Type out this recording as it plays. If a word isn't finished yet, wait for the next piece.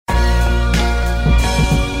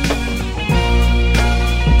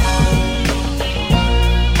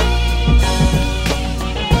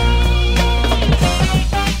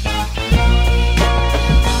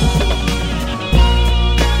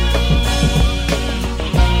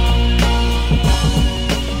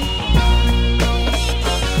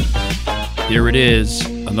Here it is,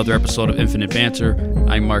 another episode of Infinite Banter.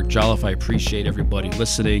 I'm Mark Jolliffe. I appreciate everybody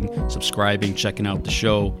listening, subscribing, checking out the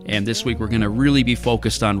show. And this week we're going to really be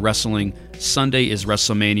focused on wrestling. Sunday is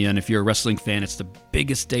Wrestle Mania, and if you're a wrestling fan, it's the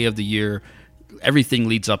biggest day of the year. Everything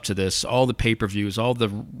leads up to this. All the pay-per-views, all the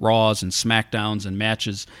Raws and SmackDowns and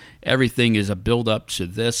matches, everything is a build-up to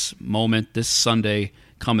this moment, this Sunday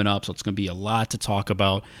coming up. So it's going to be a lot to talk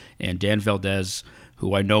about. And Dan Valdez,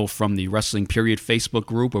 who I know from the Wrestling Period Facebook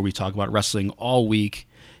group where we talk about wrestling all week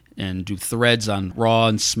and do threads on Raw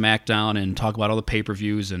and SmackDown and talk about all the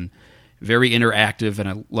pay-per-views, and very interactive, and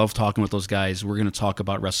I love talking with those guys. We're going to talk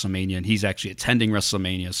about WrestleMania, and he's actually attending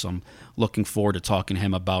WrestleMania, so I'm looking forward to talking to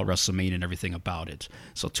him about WrestleMania and everything about it.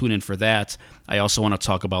 So tune in for that. I also want to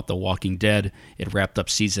talk about The Walking Dead. It wrapped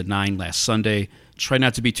up Season 9 last Sunday. Try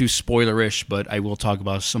not to be too spoilerish, but I will talk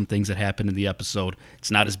about some things that happened in the episode.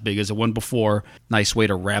 It's not as big as the one before. Nice way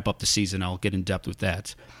to wrap up the season. I'll get in depth with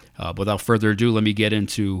that. Without further ado, let me get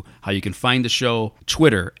into how you can find the show.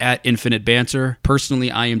 Twitter, @Infinite Banter.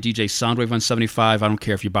 Personally, I am DJ Soundwave on 75. I don't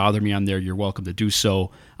care if you bother me on there. You're welcome to do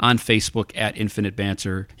so. On Facebook, @Infinite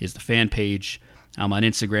Banter is the fan page. I'm on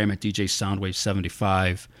Instagram at DJ Soundwave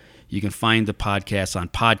 75. You can find the podcast on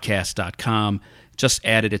podcast.com. Just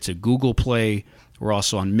added it to Google Play. We're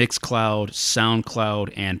also on Mixcloud,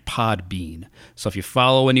 SoundCloud, and Podbean. So if you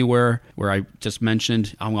follow anywhere where I just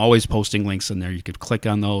mentioned, I'm always posting links in there. You could click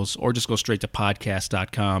on those or just go straight to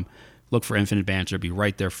podcast.com. Look for Infinite Banter. It'll be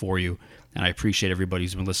right there for you. And I appreciate everybody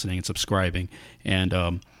who's been listening and subscribing.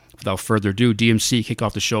 And without further ado, DMC, kick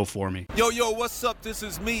off the show for me. Yo, what's up? This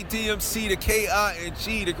is me, DMC, the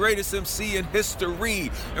K-I-N-G, the greatest MC in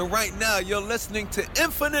history. And right now, you're listening to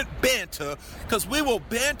Infinite Banter, because we will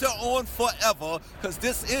banter on forever, because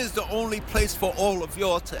this is the only place for all of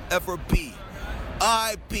y'all to ever be.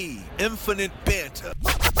 I be Infinite Banter.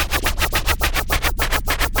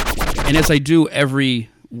 And as I do every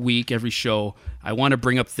week, every show, I want to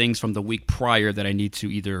bring up things from the week prior that I need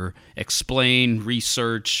to either explain,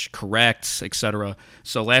 research, correct, etc.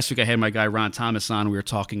 So last week I had my guy Ron Thomas on. We were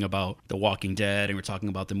talking about The Walking Dead, and we were talking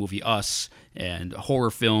about the movie Us and horror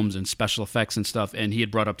films and special effects and stuff. And he had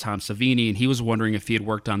brought up Tom Savini, and he was wondering if he had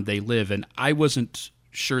worked on They Live. And I wasn't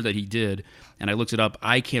sure that he did, and I looked it up.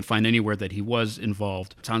 I can't find anywhere that he was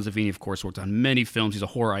involved. Tom Savini, of course, worked on many films. He's a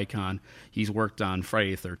horror icon. He's worked on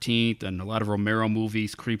Friday the 13th and a lot of Romero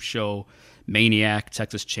movies, Creepshow, Maniac,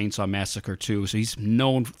 Texas Chainsaw Massacre 2. So he's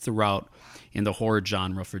known throughout in the horror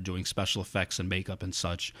genre for doing special effects and makeup and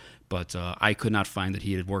such. But I could not find that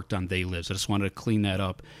he had worked on They Live. So I just wanted to clean that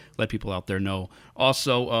up, let people out there know.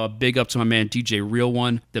 Also, big up to my man DJ Real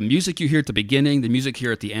One. The music you hear at the beginning, the music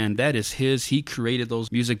here at the end, that is his. He created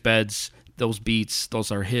those music beds, those beats.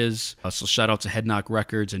 Those are his. So shout out to Head Knock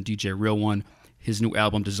Records and DJ Real One. His new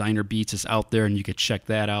album, Designer Beats, is out there, and you can check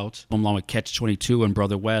that out, along with Catch 22 and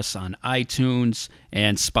Brother Wes on iTunes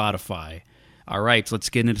and Spotify. All right, so let's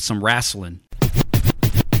get into some wrestling.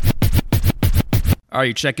 All right,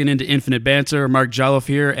 you're checking into Infinite Banter. Mark Jolliffe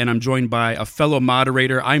here, and I'm joined by a fellow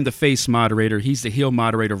moderator. I'm the face moderator. He's the heel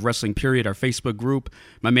moderator of Wrestling Period, our Facebook group.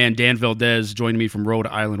 My man Dan Valdez joining me from Rhode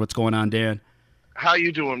Island. What's going on, Dan? How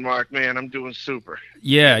you doing, Mark? Man, I'm doing super.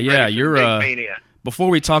 Yeah, you're Mania.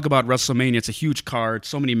 Before we talk about WrestleMania, it's a huge card,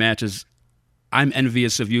 so many matches. I'm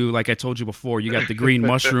envious of you. Like I told you before, you got the green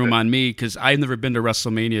mushroom on me because I've never been to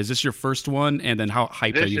WrestleMania. Is this your first one? And then how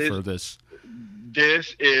hyped are you for this?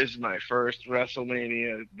 This is my first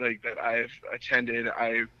WrestleMania that I've attended.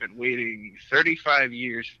 I've been waiting 35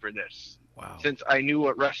 years for this. Wow. Since I knew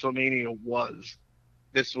what WrestleMania was.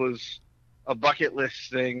 This was a bucket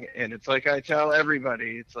list thing, and it's like I tell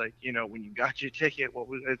everybody, it's like, when you got your ticket,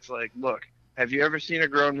 it's like, look, have you ever seen a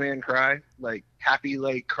grown man cry? Like happy,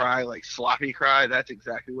 like cry, like sloppy cry? That's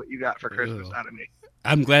exactly what you got for Christmas out of me.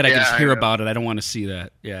 I'm glad I can just hear about it. I don't want to see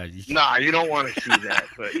that. Yeah. Nah, you don't want to see that.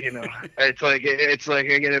 But it's like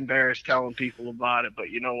I get embarrassed telling people about it. But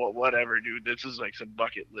you know what? Whatever, dude. This is like some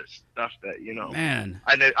bucket list stuff that Man,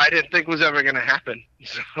 I didn't think was ever gonna happen.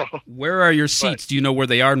 So where are your seats? Do you know where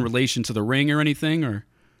they are in relation to the ring or anything? Or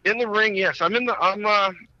in the ring? Yes, I'm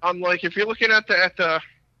like if you're looking at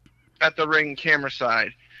the ring camera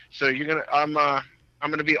side. So I'm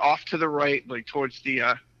gonna be off to the right, like towards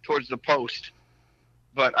the post.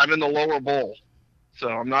 But I'm in the lower bowl, so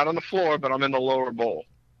I'm not on the floor, but I'm in the lower bowl.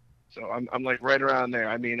 So I'm like right around there.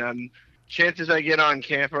 I mean, chances I get on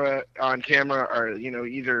camera are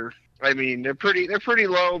either I mean, they're pretty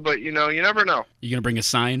low, but you never know. You gonna bring a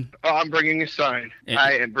sign? Oh, I'm bringing a sign.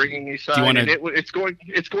 I am bringing a sign, and it's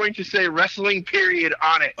going to say wrestling period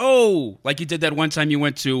on it. Oh, like you did that one time you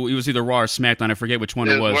went to, it was either Raw or SmackDown. I forget which one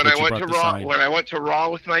it was. When I went to Raw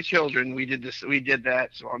with my children, we did that.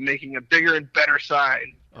 So I'm making a bigger and better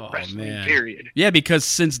sign. Wrestling period. Yeah, because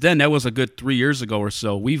since then, that was a good 3 years ago or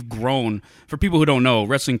so. We've grown. For people who don't know,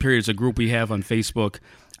 Wrestling Period is a group we have on Facebook.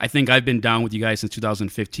 I think I've been down with you guys since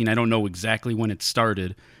 2015. I don't know exactly when it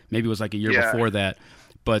started. Maybe it was like a year before that.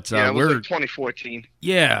 But it was like 2014.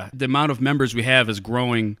 Yeah, the amount of members we have is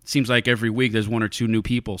growing. Seems like every week there's one or two new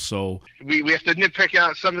people. So we have to nitpick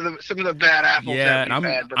out some of the bad apples. Yeah, and I'm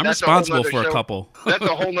responsible for a couple. That's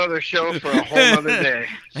a whole nother show for a whole other day.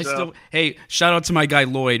 Hey, shout out to my guy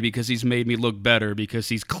Lloyd because he's made me look better because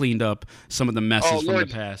he's cleaned up some of the messes from the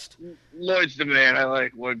past. Lloyd's the man. I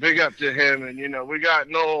like Lloyd. Big up to him. And we got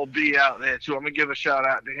Noel B out there too. I'm gonna give a shout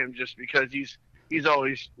out to him just because he's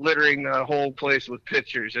always littering the whole place with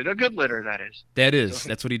pictures, and a good litter that is.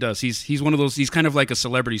 That's what he does. He's one of those. He's kind of like a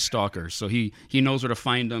celebrity stalker. So he knows where to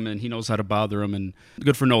find them, and he knows how to bother them. And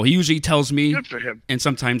good for Noel. He usually tells me. Good for him. And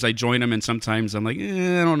sometimes I join him, and sometimes I'm like,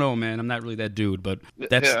 I don't know, man. I'm not really that dude. But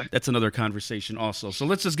that's another conversation also. So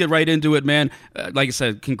let's just get right into it, man. Like I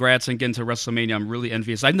said, congrats on getting to WrestleMania. I'm really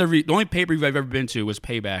envious. The only pay-per-view I've ever been to was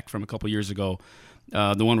Payback from a couple years ago.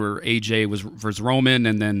 The one where AJ was versus Roman,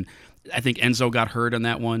 and then I think Enzo got hurt on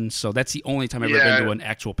that one. So that's the only time I've ever been to an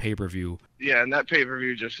actual pay-per-view. Yeah, and that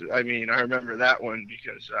pay-per-view I remember that one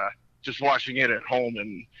because just watching it at home,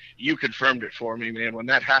 and you confirmed it for me, man. When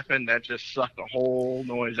that happened, that just sucked the whole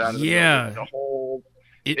noise out of the whole.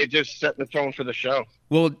 It just set the tone for the show.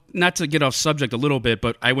 Well, not to get off subject a little bit,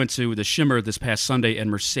 but I went to the Shimmer this past Sunday, and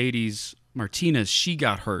Mercedes Martinez, she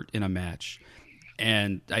got hurt in a match.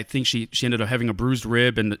 And I think she ended up having a bruised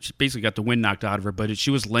rib, and she basically got the wind knocked out of her. But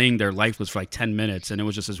she was laying there lifeless for like 10 minutes, and it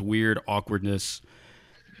was just this weird awkwardness.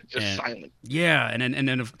 Just silent. Yeah,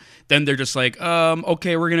 and then they're just like,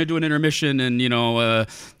 okay, we're gonna do an intermission, and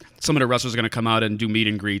some of the wrestlers are gonna come out and do meet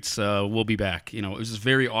and greets. We'll be back. It was just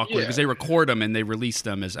very awkward because they record them and they release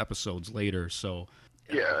them as episodes later. So.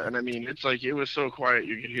 Yeah, and I mean, it's like it was so quiet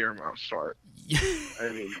you could hear them start.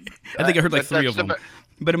 I mean, I think I heard like three of them.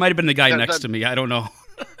 But it might have been the guy next to me. I don't know.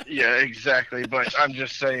 Yeah, exactly. But I'm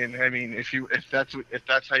just saying. I mean, if that's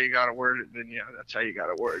how you gotta word it, then yeah, that's how you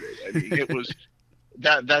gotta word it. I mean, it was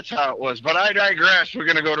that's how it was. But I digress. We're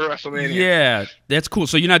gonna go to WrestleMania. Yeah, that's cool.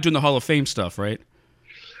 So you're not doing the Hall of Fame stuff, right?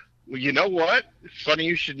 Well, you know what? Funny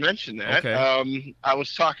you should mention that. Okay. I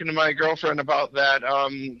was talking to my girlfriend about that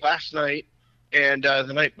last night and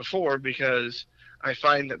the night before because I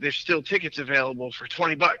find that there's still tickets available for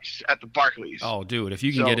 $20 at the Barclays. Oh, dude, if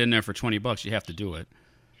you can get in there for $20, you have to do it.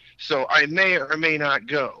 So I may or may not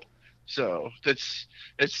go. So it's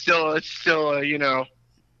still still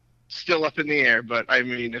up in the air. But I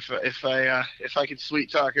mean, if I could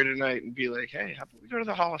sweet talk her tonight and be like, hey, how about we go to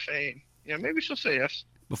the Hall of Fame? Maybe she'll say yes.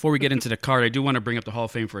 Before we get into the card, I do want to bring up the Hall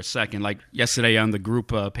of Fame for a second. Like yesterday on the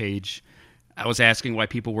group page, I was asking why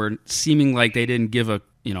people were seeming like they didn't give a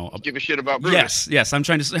shit about Brutus. Yes. I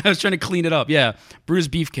was trying to clean it up. Yeah, Brutus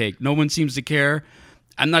Beefcake. No one seems to care.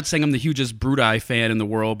 I'm not saying I'm the hugest Brutus fan in the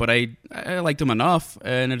world, but I liked him enough.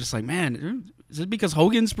 And it's just like, man, is it because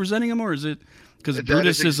Hogan's presenting him, or is it because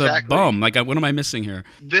Brutus is a bum? Like, what am I missing here?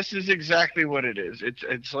 This is exactly what it is.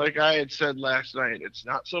 It's like I had said last night. It's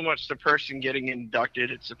not so much the person getting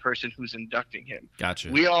inducted; it's the person who's inducting him.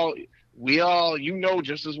 Gotcha. We all,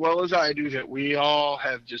 just as well as I do, that we all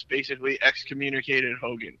have just basically excommunicated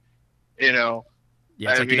Hogan. Yeah,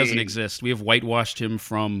 he doesn't exist. We have whitewashed him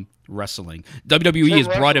from wrestling. WWE has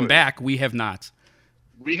brought him back. We have not.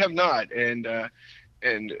 We have not, and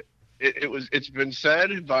it's been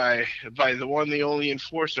said by the one, the only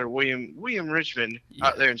enforcer, William Richmond,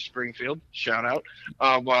 out there in Springfield. Shout out.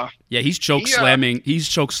 He's choke slamming. He's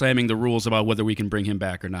choke slamming the rules about whether we can bring him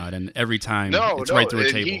back or not, and every time it's right through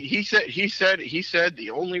a table. He said the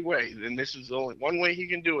only way, and this is the only one way he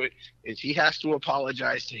can do it, is he has to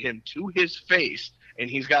apologize to him to his face, and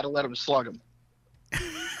he's got to let him slug him.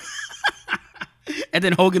 And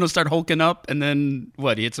then Hogan will start hulking up, and then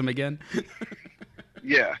what? He hits him again.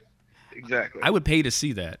 Yeah. Exactly. I would pay to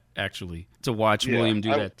see that, actually, to watch William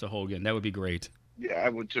do that to Hogan. That would be great. Yeah, I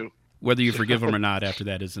would too. Whether you forgive him or not after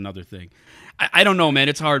that is another thing. I don't know, man.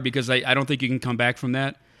 It's hard because I don't think you can come back from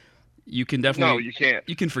that. You can definitely. No, you can't.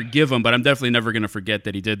 You can forgive him, but I'm definitely never going to forget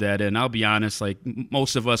that he did that. And I'll be honest, like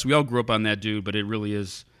most of us, we all grew up on that dude, but it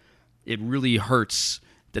really hurts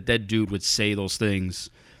that dude would say those things.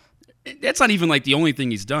 That's not even like the only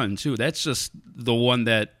thing he's done, too. That's just the one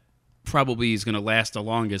that probably is going to last the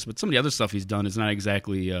longest, but some of the other stuff he's done is not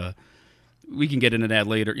exactly. We can get into that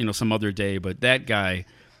later, some other day. But that guy,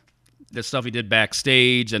 the stuff he did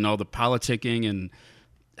backstage and all the politicking and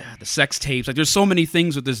the sex tapes, like there's so many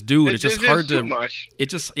things with this dude. It's just hard to.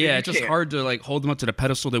 It's just hard to like hold him up to the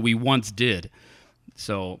pedestal that we once did.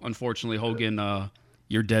 So unfortunately, Hogan,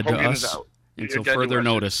 you're dead Hogan to us until further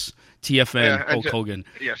notice. TFN, Hulk Hogan.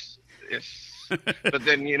 Yes. But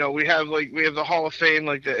then we have the Hall of Fame.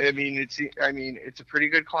 It's a pretty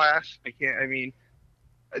good class.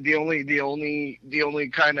 The only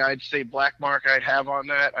kind of, I'd say, black mark I'd have on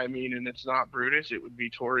that, and it's not Brutus, it would be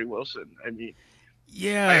Tori Wilson.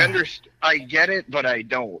 Yeah, I get it, but I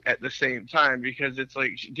don't at the same time, because it's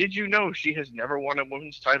like, did you know she has never won a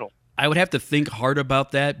women's title? I would have to think hard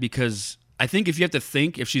about that, because I think if you have to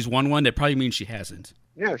think if she's won one, that probably means she hasn't.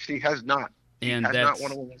 Yeah, she has not. And has not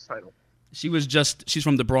won a women's title. She's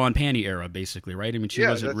from the bra and panty era, basically, right? She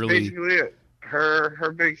wasn't really. Yeah, that's basically it.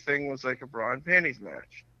 Her big thing was like a bra and panties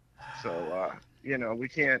match. So, we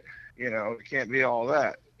can't be all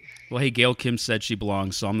that. Well, hey, Gail Kim said she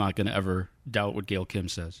belongs, so I'm not going to ever doubt what Gail Kim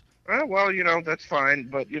says. Well, that's fine.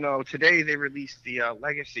 But, today they released the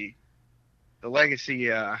Legacy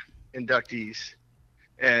inductees.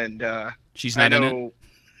 And she's not in it?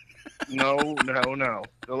 No.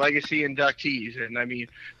 The Legacy inductees. And,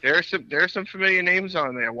 there's some familiar names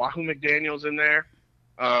on there. Wahoo McDaniel's in there.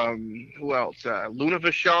 Who else? Luna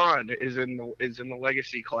Vachon is in the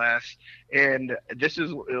Legacy class, and this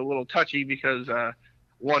is a little touchy because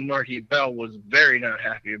one Marty Bell was very not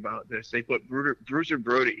happy about this. They put Bruiser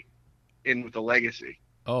Brody in with the Legacy.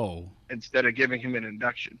 Oh, instead of giving him an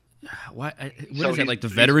induction. What is that, like the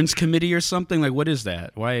Veterans Committee or something? Like, what is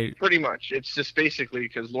that? Why? Pretty much, it's just basically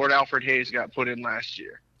because Lord Alfred Hayes got put in last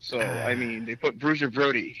year. So, they put Bruiser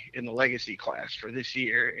Brody in the Legacy class for this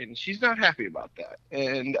year, and she's not happy about that.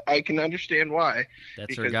 And I can understand why. That's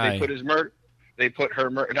because her guy. They put her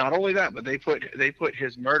not only that, but they put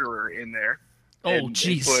his murderer in there. Oh,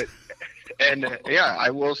 jeez. I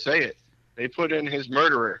will say it. They put in his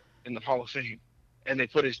murderer in the Hall of Fame, and they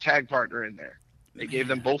put his tag partner in there. They gave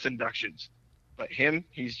them both inductions. But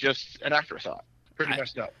he's just an afterthought. Pretty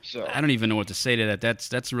messed up. So I don't even know what to say to that.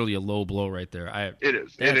 That's really a low blow right there. It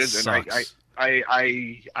is. Sucks. And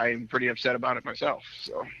I'm pretty upset about it myself.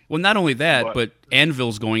 So well, not only that, but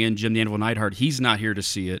Anvil's going in. Jim the Anvil Neidhart. He's not here to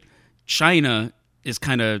see it. China is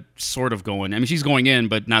kind of sort of going. She's going in,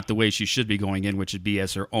 but not the way she should be going in, which would be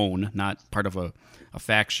as her own, not part of a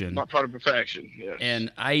faction. Not part of a faction. Yes.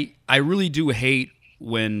 And I really do hate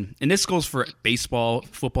when, and this goes for baseball,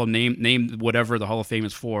 football, name whatever the Hall of Fame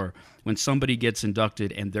is for, when somebody gets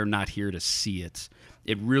inducted and they're not here to see it.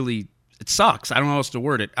 It sucks. I don't know how else to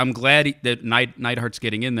word it. I'm glad that Neidhart's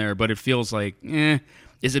getting in there, but it feels like,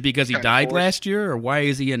 is it because he died last year, or why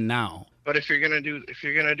is he in now? But if you're gonna do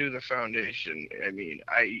the foundation,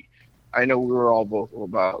 I know we were all vocal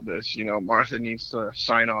about this. Martha needs to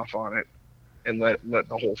sign off on it and let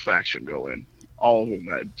the whole faction go in. All of them.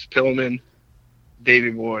 That's Pillman, Davey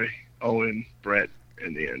Boy, Owen, Brett,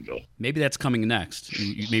 and the Anvil. Maybe that's coming next.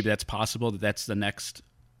 Maybe that's possible. That's the next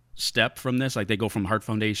step from this. Like they go from Heart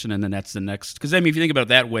Foundation, and then that's the next. Because if you think about it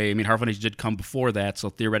that way, Heart Foundation did come before that, so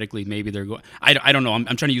theoretically maybe they're going. I don't know. I'm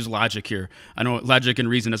trying to use logic here. I know logic and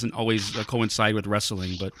reason doesn't always coincide with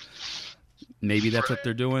wrestling, but maybe that's what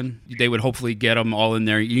they're doing. They would hopefully get them all in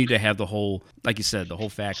there. You need to have the whole, like you said, the whole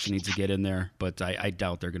faction needs to get in there, but I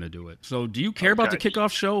doubt they're going to do it. So do you care about the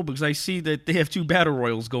kickoff show? Because I see that they have 2 battle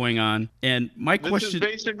royals going on, and my question...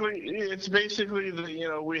 It's basically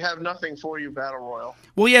the, we have nothing for you battle royal.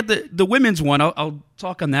 Well, yeah, the women's one, I'll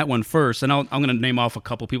talk on that one first, and I'm going to name off a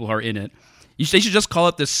couple people who are in it. They should just call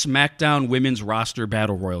it the SmackDown Women's Roster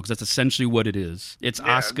Battle Royal, because that's essentially what it is. It's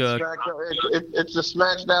Asuka. It's the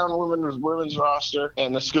SmackDown Women's Roster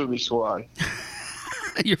and the Scooby Squad.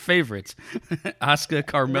 Your favorites. Asuka,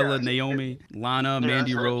 Carmella, Naomi, Lana,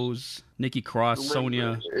 Mandy Rose, Nikki Cross,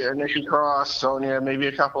 Sonya. Yeah, Nikki Cross, Sonya, maybe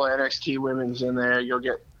a couple of NXT women's in there. You'll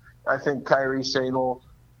get, I think Kairi Sable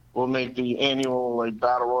will make the annual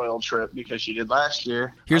battle royal trip because she did last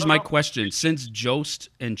year. Here's my question. Since Jost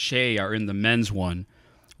and Che are in the men's one,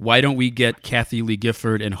 why don't we get Kathy Lee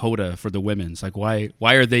Gifford and Hoda for the women's? Like, why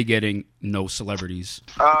are they getting no celebrities?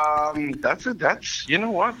 That's you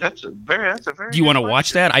know what? That's a very. Do you want to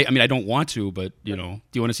watch that? I don't want to, but do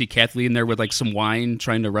you want to see Kathy Lee in there with like some wine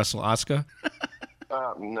trying to wrestle Asuka?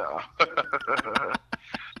 No.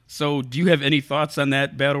 So, do you have any thoughts on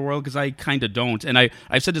that battle royal? Because I kind of don't, and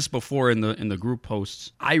I've said this before in the group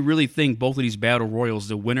posts. I really think both of these battle royals,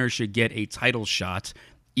 the winner should get a title shot,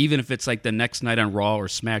 even if it's like the next night on Raw or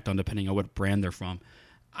SmackDown, depending on what brand they're from.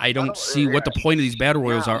 I don't see what the point of these battle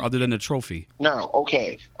royals are other than a trophy. No,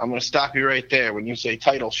 okay. I'm going to stop you right there when you say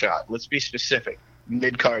title shot. Let's be specific.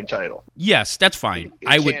 Mid-card title. Yes, that's fine.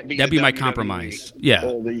 That'd be my compromise. Yeah.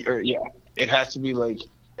 It has to be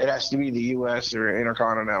the U.S. or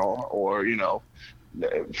Intercontinental or,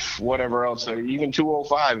 whatever else. Even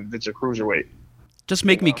 205 if it's a cruiserweight. Just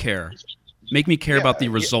make me care. Make me care about the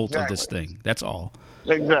result of this thing. That's all.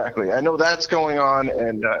 Exactly. I know that's going on,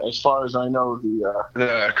 and as far as I know,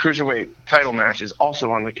 the cruiserweight title match is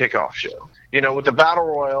also on the kickoff show. With the battle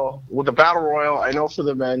royal, I know for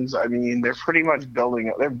the men's, I mean, they're pretty much building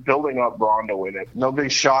up Rondo in it. No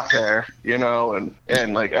big shock there,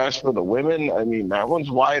 and like as for the women, I mean, that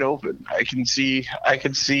one's wide open. I can see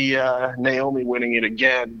Naomi winning it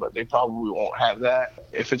again, but they probably won't have that.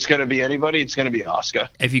 If it's going to be anybody, it's going to be Asuka.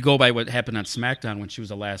 If you go by what happened on SmackDown when she was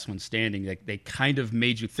the last one standing, they kind of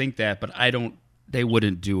made you think that, but they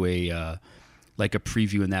wouldn't do a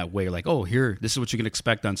preview in that way, like, oh, here, this is what you can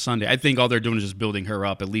expect on Sunday. I think all they're doing is just building her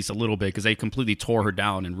up at least a little bit because they completely tore her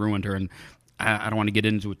down and ruined her, and I don't want to get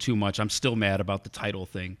into it too much. I'm still mad about the title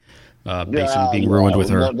thing basically being ruined with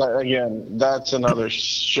her. Again, that's another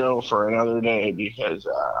show for another day because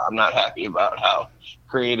I'm not happy about how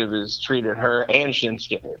Creative has treated her and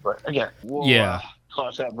Shinsuke. But again, we'll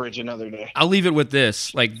cross that bridge another day. I'll leave it with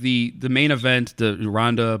this. Like the main event, the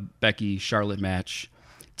Ronda, Becky, Charlotte match,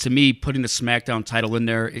 to me, putting the SmackDown title in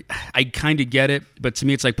there, I kind of get it, but to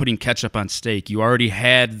me, it's like putting ketchup on steak. You already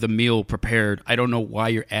had the meal prepared. I don't know why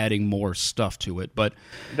you're adding more stuff to it, but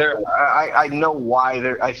I know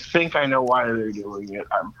why I think I know why they're doing it.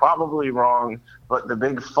 I'm probably wrong, but the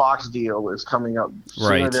big Fox deal is coming up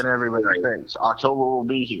sooner than everybody thinks. October will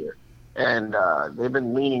be here. And they've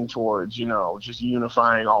been leaning towards, just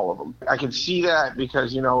unifying all of them. I can see that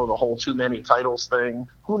because, the whole too many titles thing.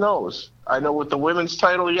 Who knows? I know with the women's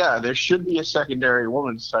title, there should be a secondary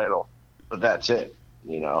women's title, but that's it.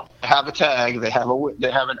 They have a tag, they have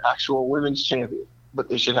an actual women's champion, but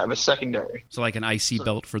they should have a secondary. So like an IC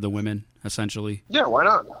belt for the women, essentially. Yeah, why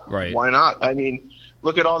not? Right. Why not? I mean,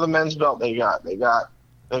 look at all the men's belt they got. They got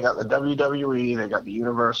the WWE, they got the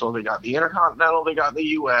Universal, they got the Intercontinental, they got the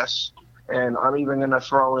US. And I'm even going to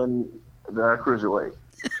throw in the cruiserweight.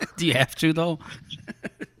 Do you have to, though?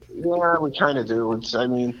 Yeah, we kind of do.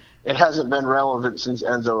 It hasn't been relevant since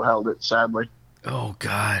Enzo held it, sadly. Oh,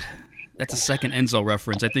 God. That's a second Enzo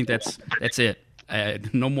reference. I think that's it.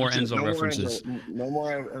 No more Enzo references. No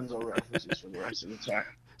more Enzo references for the rest of the time.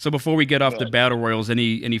 So before we get off the Battle Royals,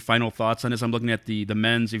 any final thoughts on this? I'm looking at the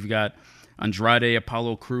men's. You've got Andrade,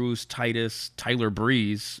 Apollo Crews, Titus, Tyler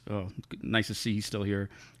Breeze. Oh, nice to see he's still here.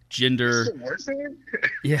 Jinder.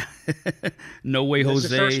 Yeah. No Way Jose.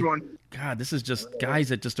 The first one. God, this is just guys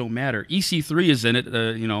that just don't matter. EC3 is in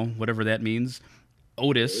it, whatever that means.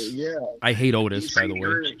 Otis. Yeah. I hate Otis, by the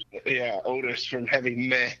way. Yeah, Otis from Heavy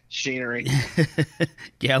Machinery.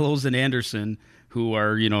 Gallows and Anderson, who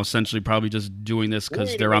are, essentially probably just doing this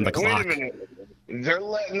because they're on the clock. Wait a minute. They're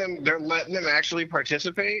letting them actually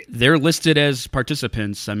participate? They're listed as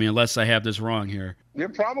participants. I mean, unless I have this wrong here. You're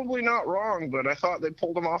probably not wrong, but I thought they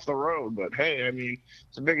pulled them off the road. But hey,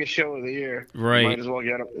 it's the biggest show of the year. Right. You might as well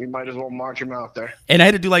get them. You might as well march them out there. And I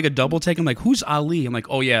had to do like a double take. I'm like, who's Ali? I'm like,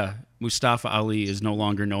 oh yeah, Mustafa Ali is no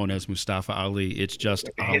longer known as Mustafa Ali. It's just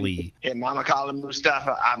Ali. And Mama call him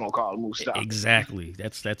Mustafa. I'm gonna call him Mustafa. Exactly.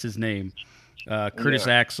 That's his name. Curtis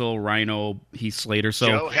Axel, Rhino, Heath Slater. So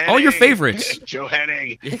Joe all your favorites. Joe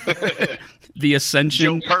Hennig. The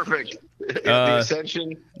Ascension. Joe Perfect. The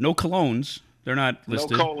Ascension. No colognes. They're not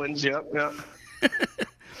listed. No colons. Yep.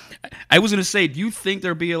 I was going to say, do you think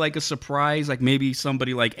there'll be like a surprise, like maybe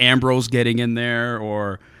somebody like Ambrose getting in there,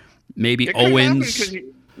 or maybe Owens?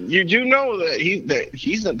 You do know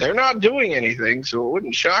that they're not doing anything, so it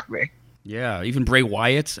wouldn't shock me. Yeah, even Bray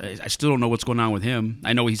Wyatt. I still don't know what's going on with him.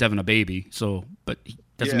 I know he's having a baby, but he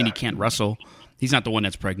doesn't mean he can't wrestle. He's not the one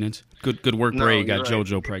that's pregnant. Good work, Bray. He got right.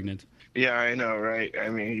 JoJo pregnant. Yeah, I know, right? I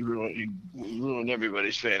mean, he ruined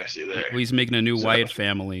everybody's fantasy there. Well, he's making a new Wyatt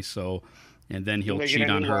family, and then he'll cheat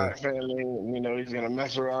on her. Wyatt family, he's gonna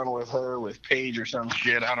mess around with her, with Paige or some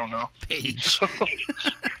shit. I don't know. Paige.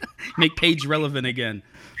 Make Paige relevant again.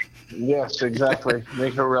 Yes, exactly.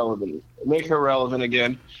 Make her relevant. Make her relevant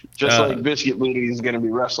again. Just like Biscuit Booty is going to be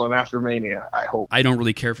wrestling after Mania, I hope. I don't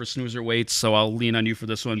really care for snoozer weights, so I'll lean on you for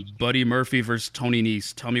this one. Buddy Murphy versus Tony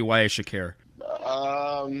Nese. Tell me why I should care.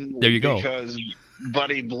 There you go. Because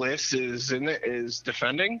Buddy Bliss is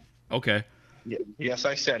defending. Okay. Yes,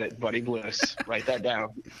 I said it. Buddy Bliss. Write that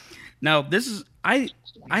down. Now, this is I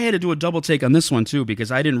had to do a double take on this one too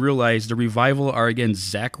because I didn't realize the Revival are against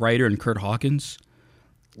Zack Ryder and Kurt Hawkins.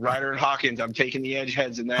 Ryder and Hawkins. I'm taking the Edge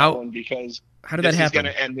heads in that one because how did that happen?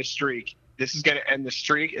 This is going to end the streak. This is going to end the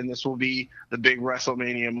streak, and this will be the big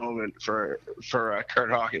WrestleMania moment for Kurt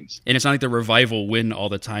Hawkins. And it's not like the Revival win all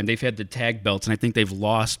the time. They've had the tag belts, and I think they've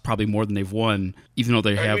lost probably more than they've won, even though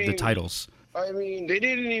they have the titles. I mean, they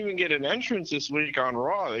didn't even get an entrance this week on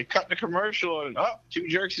Raw. They cut the commercial and two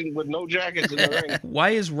jerks with no jackets in the ring. Why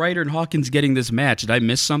is Ryder and Hawkins getting this match? Did I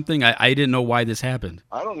miss something? I didn't know why this happened.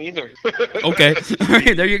 I don't either. Okay. All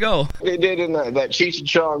right, there you go. They did in that Cheech and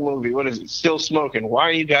Chong movie. What is it? Still Smoking. Why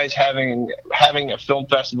are you guys having a film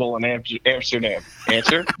festival in Amsterdam?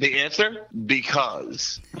 Answer? The answer?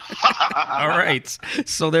 Because. All right.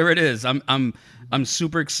 So there it is. I'm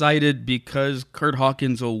super excited because Kurt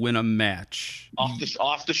Hawkins will win a match. Off the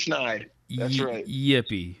schneid. That's right.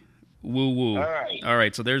 Yippee. Woo woo. All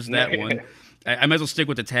right. So there's that one. I might as well stick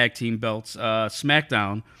with the tag team belts.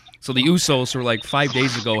 SmackDown. So the Usos, were like 5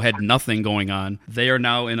 days ago, had nothing going on. They are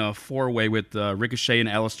now in a 4-way with Ricochet and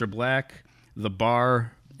Aleister Black, The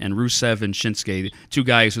Bar, and Rusev and Shinsuke. 2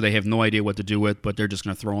 guys who they have no idea what to do with, but they're just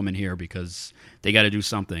going to throw them in here because they got to do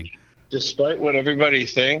something. Despite what everybody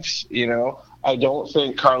thinks, I don't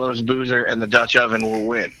think Carlos Boozer and the Dutch Oven will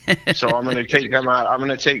win. So I'm going to take them out. I'm going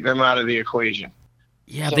to take them out of the equation.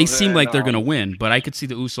 Yeah, so they seem like they're going to win, but I could see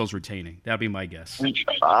the Usos retaining. That'd be my guess.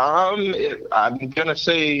 I'm going to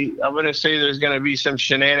say there's going to be some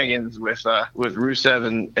shenanigans with Rusev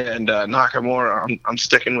and Nakamura. I'm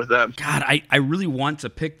sticking with them. God, I really want to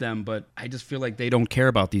pick them, but I just feel like they don't care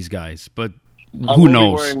about these guys. But who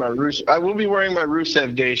knows? I will be wearing my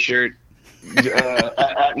Rusev Day shirt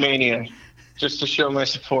at Mania, just to show my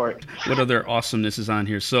support. What other awesomeness is on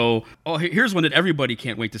here? So, here's one that everybody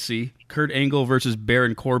can't wait to see: Kurt Angle versus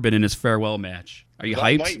Baron Corbin in his farewell match. Are you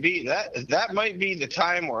hyped? That might be the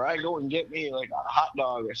time where I go and get me like a hot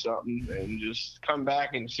dog or something, and just come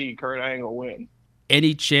back and see Kurt Angle win.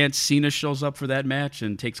 Any chance Cena shows up for that match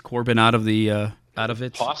and takes Corbin out of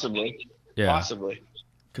it? Possibly. Yeah. Possibly.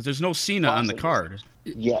 Because there's no Cena on the card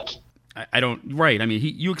yet. I don't. Right. I mean,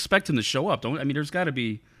 you expect him to show up, don't? I mean, he's got to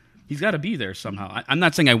be there somehow. I'm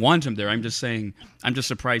not saying I want him there. I'm just saying I'm just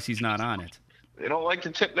surprised he's not on it. They don't like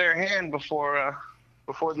to tip their hand before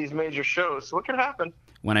these major shows. So what could happen?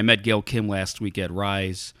 When I met Gail Kim last week at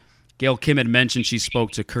Rise, Gail Kim had mentioned she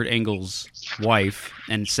spoke to Kurt Angle's wife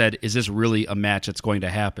and said, "Is this really a match that's going to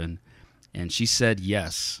happen?" And she said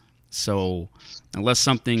yes. So unless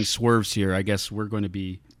something swerves here, I guess we're going to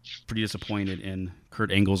be pretty disappointed in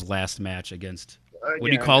Kurt Angle's last match against, what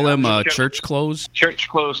do you call him, Church Clothes? Church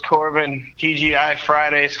Clothes Corbin, TGI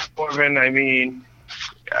Fridays Corbin. I mean,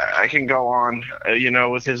 I can go on,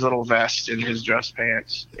 with his little vest and his dress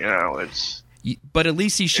pants. It's. But at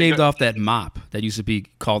least he shaved off that mop that used to be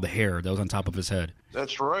called the hair that was on top of his head.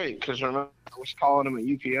 That's right, because remember, I was calling him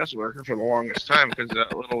a UPS worker for the longest time because of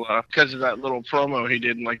that little promo he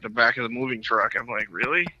did in like the back of the moving truck. I'm like,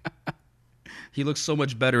 really? He looks so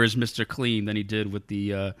much better as Mr. Clean than he did with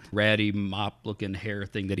the ratty mop-looking hair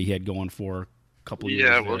thing that he had going for a couple years.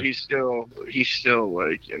 Yeah, well, he's still like, he's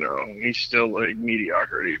still like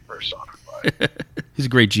mediocrity personified. He's a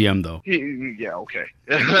great GM, though. Yeah, okay.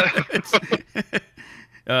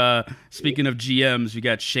 Speaking of GMs, we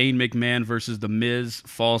got Shane McMahon versus The Miz,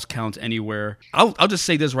 Falls Count Anywhere. I'll just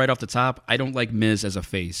say this right off the top. I don't like Miz as a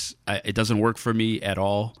face. It doesn't work for me at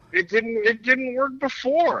all. It didn't work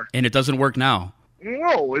before. And it doesn't work now.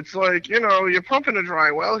 No, it's like, you're pumping a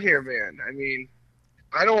dry well here, man. I mean,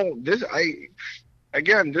 this is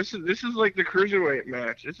like the cruiserweight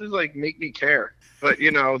match. This is like make me care. But,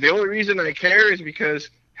 the only reason I care is because,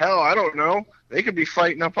 hell, I don't know. They could be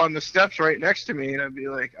fighting up on the steps right next to me, and I'd be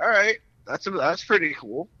like, all right, that's pretty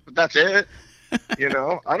cool. But that's it.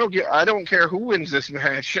 I don't care who wins this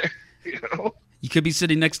match. You could be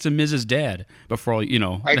sitting next to Mrs. Dad before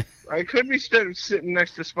all, I could be sitting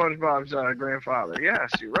next to SpongeBob's grandfather. Yes,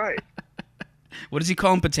 you're right. What does he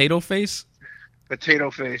call him? Potato Face? Potato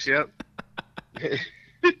Face, yep.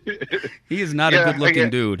 He is not a good-looking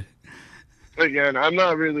dude. Again, I'm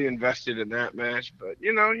not really invested in that match, but,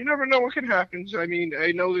 you never know what can happen. I mean,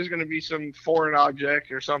 I know there's going to be some foreign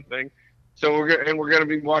object or something, so we're going to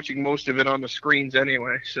be watching most of it on the screens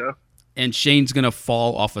anyway, so. And Shane's going to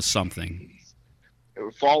fall off of something.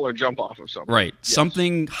 Fall or jump off of something. Right. Yes.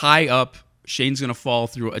 Something high up, Shane's going to fall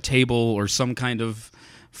through a table or some kind of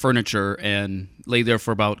furniture and lay there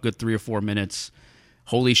for about good 3 or 4 minutes.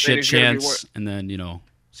 Holy shit chance, and then,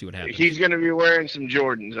 see what happens. He's going to be wearing some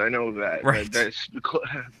Jordans. I know that. Right. That's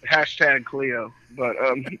hashtag Cleo. But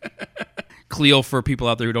Cleo, for people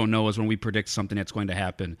out there who don't know, is when we predict something that's going to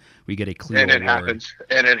happen, we get a Cleo award.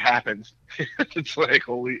 And it happens. It's like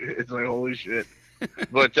holy shit.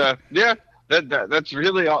 But yeah, That's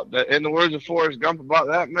really all. In the words of Forrest Gump about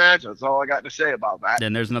that match, that's all I got to say about that.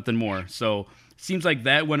 And there's nothing more. So seems like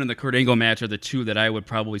that one and the Kurt Angle match are the two that I would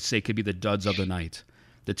probably say could be the duds of the night.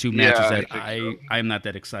 The two matches that I'm not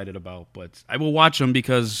that excited about, but I will watch them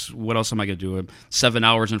because what else am I going to do? 7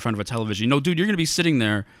 hours in front of a television. Dude, you're going to be sitting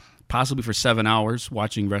there possibly for 7 hours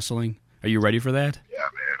watching wrestling. Are you ready for that? Yeah,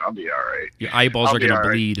 man, I'll be all right. Your eyeballs are going to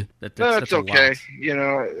bleed. That's okay.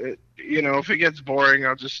 If it gets boring,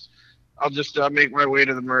 I'll just make my way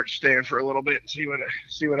to the merch stand for a little bit and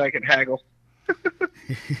see what I can haggle.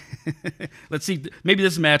 Let's see. Maybe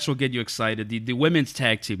this match will get you excited. The women's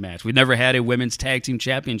tag team match. We never had a women's tag team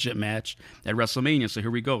championship match at WrestleMania, so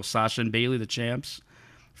here we go. Sasha and Bayley, the champs,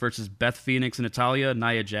 versus Beth Phoenix and Natalya,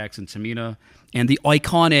 Nia Jax and Tamina, and the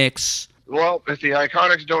Iconics. Well, if the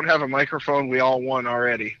Iconics don't have a microphone, we all won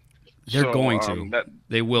already. They're going to.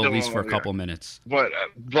 They will, at least for a couple minutes. But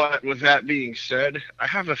with that being said, I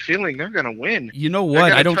have a feeling they're going to win. You know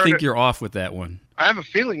what? I don't think you're off with that one. I have a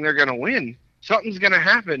feeling they're going to win. Something's going to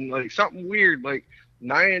happen, like something weird, like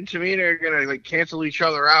Nia and Tamina are going to cancel each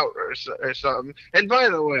other out or something. And by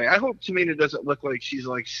the way, I hope Tamina doesn't look like she's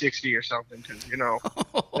 60 or something, because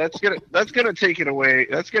that's going to take it away.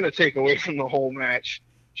 That's going to take away from the whole match.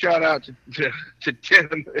 Shout out to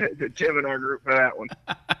Tim in our group for that one.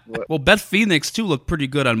 Well, Beth Phoenix too looked pretty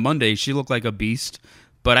good on Monday. She looked like a beast.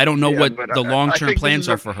 But I don't know what the long-term plans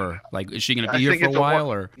are for her. Is she going to be here for a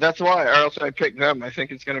while? Or that's why, or else I picked them. I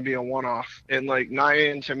think it's going to be a one-off. And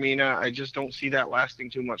Nia and Tamina, I just don't see that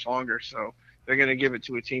lasting too much longer. So they're going to give it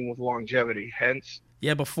to a team with longevity. Hence,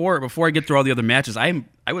 yeah. Before I get through all the other matches, I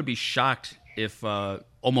would be shocked if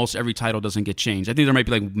almost every title doesn't get changed. I think there might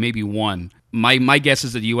be maybe one. My guess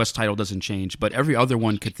is that the U.S. title doesn't change, but every other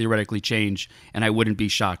one could theoretically change, and I wouldn't be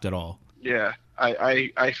shocked at all. Yeah.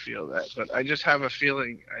 I feel that, but I just have a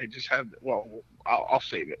feeling. I'll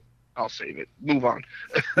save it. Move on.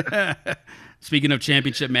 Speaking of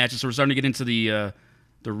championship matches, so we're starting to get into the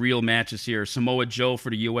real matches here. Samoa Joe for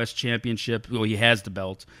the U.S. Championship. Well, he has the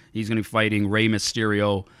belt. He's going to be fighting Rey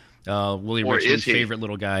Mysterio, William Richard's favorite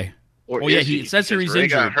little guy. He says here he's injured.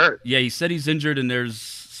 Got hurt. Yeah, he said he's injured, and there's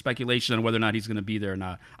speculation on whether or not he's going to be there or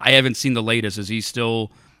not. I haven't seen the latest. Is he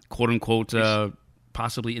still, quote unquote,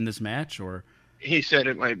 possibly in this match, or? He said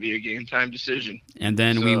it might be a game time decision. And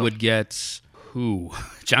then we would get who?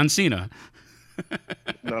 John Cena.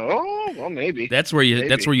 No, well, maybe. That's where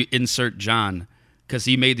you insert John, because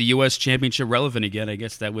he made the U.S. Championship relevant again. I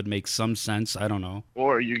guess that would make some sense. I don't know.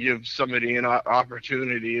 Or you give somebody an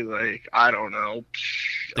opportunity, I don't know,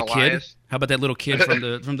 the Elias. Kid. How about that little kid from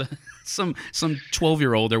the some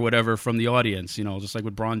 12-year-old or whatever from the audience? Just like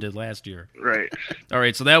what Braun did last year. Right. All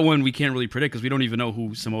right. So that one we can't really predict because we don't even know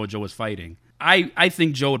who Samoa Joe is fighting. I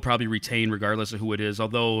think Joe would probably retain regardless of who it is.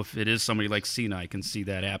 Although if it is somebody like Cena, I can see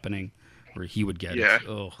that happening, where he would get it.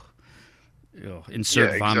 Oh,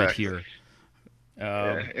 insert vomit here.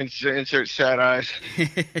 Insert sad eyes.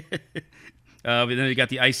 But then you got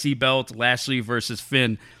the IC belt, Lashley versus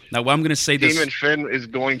Finn. Now, I'm going to say this. Demon Finn is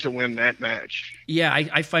going to win that match. Yeah,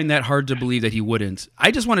 I find that hard to believe that he wouldn't.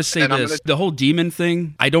 I just want to say this. The whole demon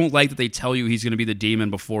thing, I don't like that they tell you he's going to be the demon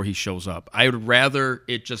before he shows up. I would rather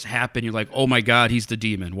it just happen. You're like, oh, my God, he's the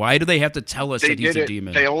demon. Why do they have to tell us that he's a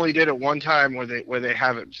demon? They only did it one time where they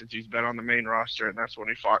haven't, since he's been on the main roster, and that's when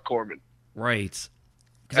he fought Corbin. Right.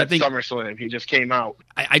 At SummerSlam, he just came out.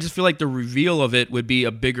 I just feel like the reveal of it would be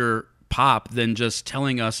a bigger pop than just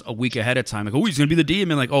telling us a week ahead of time. Like, oh, he's going to be the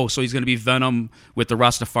demon. So he's going to be Venom with the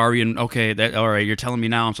Rastafarian. Okay, all right, you're telling me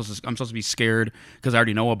now I'm supposed to be scared because I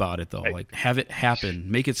already know about it, though. Right. Have it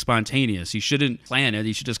happen. Make it spontaneous. You shouldn't plan it.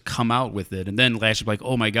 You should just come out with it. And then Lash will be like,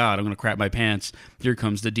 oh, my God, I'm going to crap my pants. Here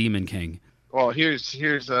comes the Demon King. Well, here's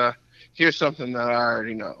something that I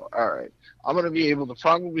already know. All right. I'm going to be able to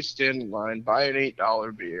probably stand in line, buy an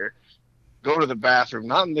 $8 beer, go to the bathroom,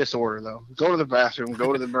 not in this order, though. Go to the bathroom,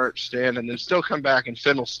 go to the merch stand, and then still come back, and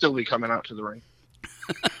Finn will still be coming out to the ring.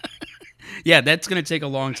 Yeah, that's going to take a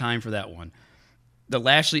long time for that one. The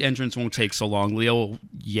Lashley entrance won't take so long. Leo will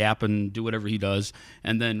yap and do whatever he does.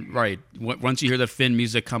 And then, once you hear the Finn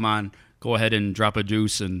music come on, go ahead and drop a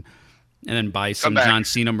deuce and then buy some John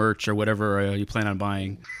Cena merch or whatever you plan on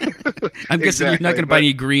buying. I'm guessing you're not going to buy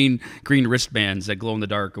any green wristbands that glow in the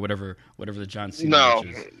dark or whatever the John Cena merch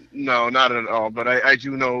is. No, not at all. But I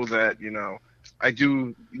do know that,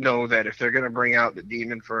 if they're going to bring out the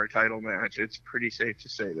Demon for a title match, it's pretty safe to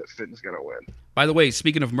say that Finn's going to win. By the way,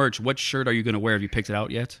 speaking of merch, what shirt are you going to wear? Have you picked it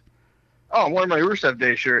out yet? Oh, I'm wearing my Rusev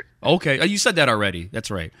Day shirt. Okay. Oh, you said that already.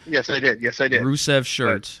 That's right. Yes, I did. Rusev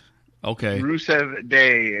shirt. Okay. Rusev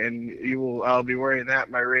Day, and I'll be wearing that,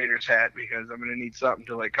 my Raiders hat, because I'm going to need something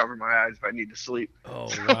to cover my eyes if I need to sleep. Oh,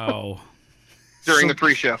 wow. during the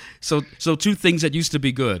pre-show. So two things that used to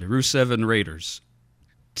be good: Rusev and Raiders.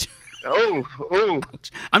 Oh.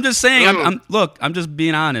 I'm just saying. I'm just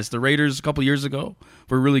being honest. The Raiders a couple years ago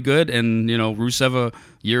were really good, and Rusev a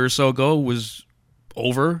year or so ago was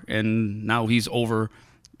over, and now he's over,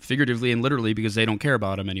 figuratively and literally, because they don't care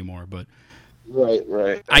about him anymore. But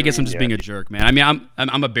right. I guess I'm just being a jerk, man. I mean,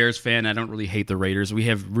 I'm a Bears fan. I don't really hate the Raiders. We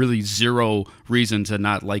have really zero reason to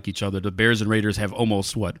not like each other. The Bears and Raiders have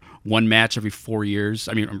almost one match every 4 years.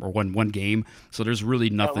 I mean, or one game. So there's really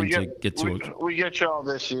nothing to get to. We get y'all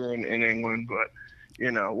this year in England, but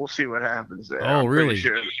we'll see what happens there. Oh, really?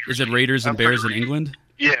 Sure. Is it Raiders and Bears in England?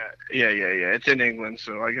 Yeah. It's in England,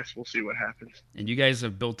 so I guess we'll see what happens. And you guys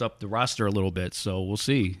have built up the roster a little bit, so we'll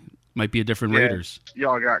see. Might be a different Raiders.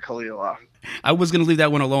 Y'all got Khalil off. I was going to leave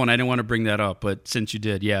that one alone. I didn't want to bring that up, but since you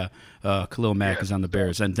did, Khalil Mack is on the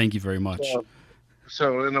Bears, and thank you very much.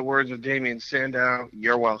 So in the words of Damian Sandow,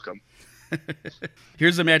 you're welcome.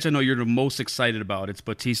 Here's a match I know you're the most excited about. It's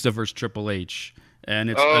Batista versus Triple H, and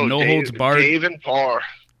it's a no-holds-barred. Dave and Paul.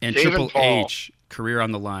 And Triple H, career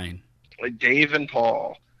on the line. Dave and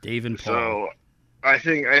Paul. So I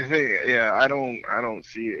think, I don't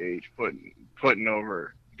see H putting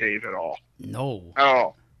over Dave at all. No. At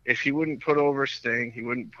all. If he wouldn't put over Sting, he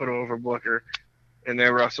wouldn't put over Booker in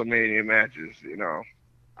their WrestleMania matches.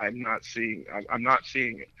 I'm not seeing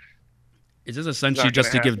it. Is this essentially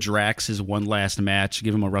just to give Drax his one last match,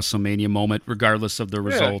 give him a WrestleMania moment, regardless of the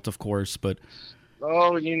result, of course? But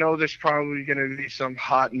there's probably going to be some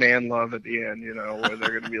hot man love at the end, where they're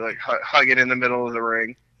going to be like hugging in the middle of the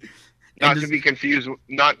ring. Not to be confused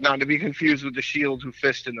with the Shield who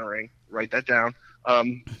fist in the ring. Write that down.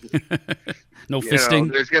 No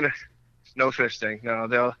fisting. There's no fisting. No,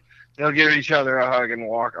 they'll give each other a hug and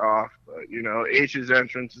walk off. But H's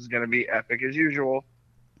entrance is going to be epic as usual.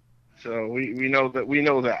 So we know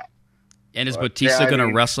that. And is Batista going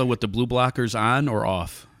to wrestle with the blue blockers on or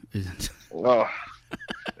off? Well,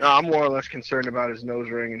 no, I'm more or less concerned about his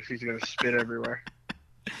nose ring and if he's going to spit everywhere.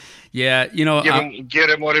 Yeah, get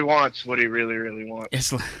him what he wants, what he really, really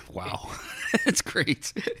wants. Wow. It's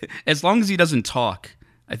great. As long as he doesn't talk,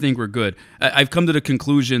 I think we're good. I've come to the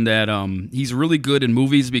conclusion that he's really good in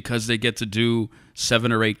movies because they get to do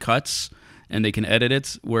 7 or 8 cuts and they can edit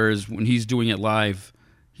it, whereas when he's doing it live,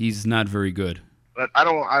 he's not very good. But I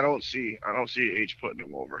don't see H putting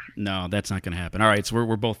him over. No, that's not going to happen. All right, so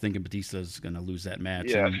we're both thinking Batista's going to lose that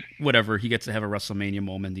match. Yeah. And whatever, he gets to have a WrestleMania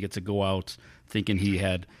moment. He gets to go out thinking he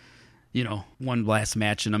had one last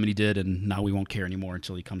match in him, and he did, and now we won't care anymore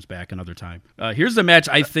until he comes back another time. Here's the match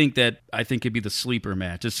I think could be the sleeper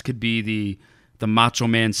match. This could be the Macho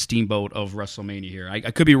Man Steamboat of WrestleMania here.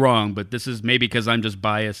 I could be wrong, but this is maybe because I'm just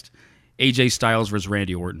biased. AJ Styles versus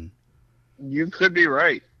Randy Orton. You could be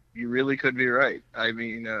right. You really could be right. I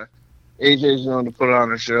mean, AJ's known to put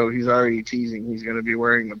on a show. He's already teasing he's going to be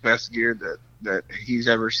wearing the best gear that he's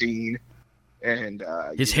ever seen. And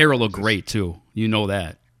his hair will look great, too. You know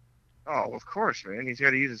that. Oh, of course, man. He's got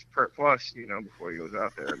to use his Pert Plus, before he goes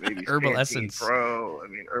out there. Maybe Herbal Essence Pro. I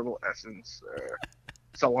mean, Herbal Essence,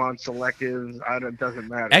 Salon Selectives. It doesn't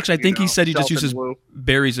matter. Actually, I think he said he just uses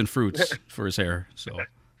berries and fruits for his hair. So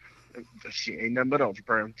she ain't nothing but Ultra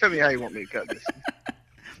Perm. Tell me how you want me to cut this.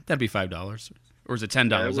 That'd be $5, or is it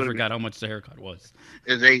 $10? I forgot how much the haircut was.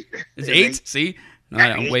 It's $8. It's $8. See,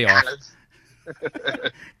 I'm way off.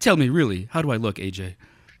 Tell me, really, how do I look, AJ?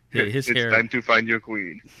 His hair. It's time to find your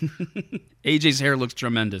queen. AJ's hair looks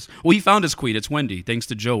tremendous. Well, he found his queen. It's Wendy. Thanks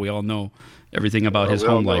to Joe, we all know everything about his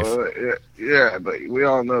home life. Yeah, but we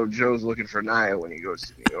all know Joe's looking for Nia when he goes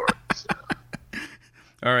to New York. So.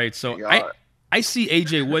 All right, so I see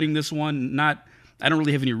AJ winning this one. I don't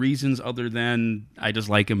really have any reasons other than I just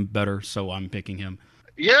like him better, so I'm picking him.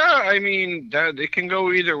 Yeah, I mean it can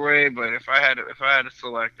go either way, but if I had to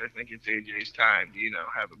select, I think it's AJ's time to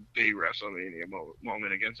have a big WrestleMania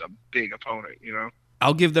moment against a big opponent.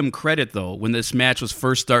 I'll give them credit though. When this match was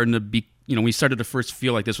first starting to be, we started to first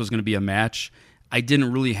feel like this was going to be a match. I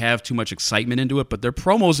didn't really have too much excitement into it, but their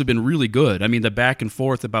promos have been really good. I mean, the back and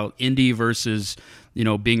forth about Indy versus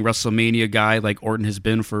being WrestleMania guy like Orton has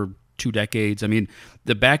been for 2 decades. I mean,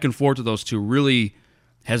 the back and forth of those two really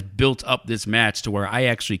has built up this match to where I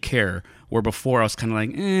actually care, where before I was kind of like,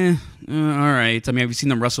 all right. I mean, I've seen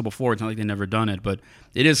them wrestle before. It's not like they've never done it, but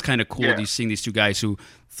it is kind of cool seeing these two guys who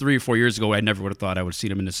 3 or 4 years ago I never would have thought I would see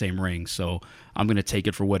them in the same ring. So I'm going to take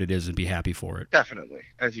it for what it is and be happy for it. Definitely,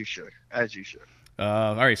 as you should.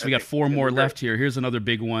 All right, so we got 4 more left here. Here's another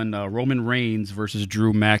big one: Roman Reigns versus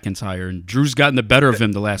Drew McIntyre, and Drew's gotten the better of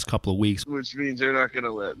him the last couple of weeks. Which means they're not going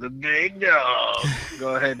to let the big dog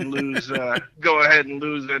go ahead and lose. Go ahead and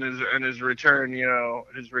lose in his return.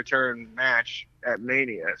 His return match at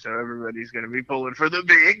Mania. So everybody's going to be pulling for the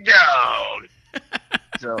big dog.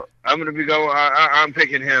 So I'm going to be going. I'm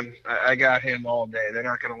picking him. I got him all day. They're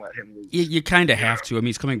not going to let him lose. You kind of have to. I mean,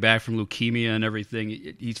 he's coming back from leukemia and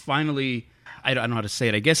everything. He's finally. I don't know how to say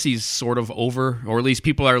it. I guess he's sort of over, or at least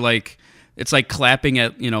people are like, it's like clapping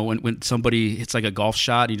at, when somebody hits like a golf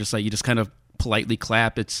shot, you just kind of politely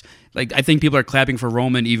clap. It's like, I think people are clapping for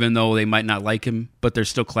Roman even though they might not like him, but they're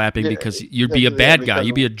still clapping because you'd be a bad guy.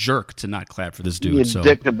 You'd be a jerk to not clap for this dude. You'd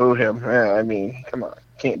dick to boo him. Yeah, I mean, come on.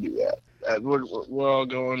 Can't do that. We're all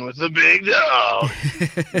going with the big dog.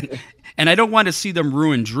 And I don't want to see them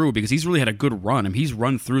ruin Drew because he's really had a good run. I mean, he's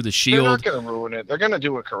run through the Shield. They're not going to ruin it. They're going to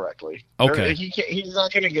do it correctly. Okay. He's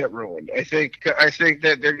not going to get ruined. I think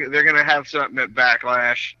that they're going to have something at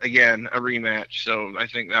Backlash, again, a rematch. So I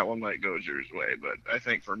think that one might go Drew's way. But I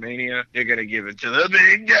think for Mania, they're going to give it to the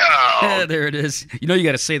big dog. Yeah, there it is. You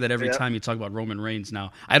got to say that every time you talk about Roman Reigns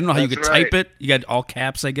now. I don't know how you could type it. You got all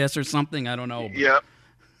caps, I guess, or something. I don't know. But... Yep.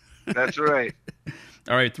 That's right.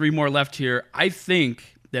 All right, 3 more left here. I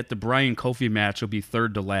think that the Bryan Kofi match will be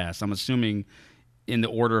third to last. I'm assuming in the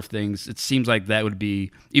order of things, it seems like that would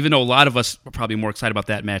be, even though a lot of us are probably more excited about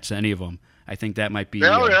that match than any of them, I think that might be.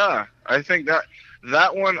 Oh, yeah. I think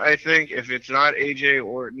that one, I think if it's not AJ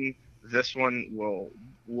Orton, this one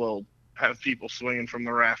will have people swinging from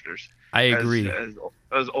the rafters. I agree.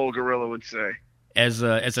 As old Gorilla would say. As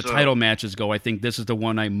the title matches go, I think this is the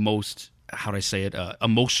one I'm most, how do I say it,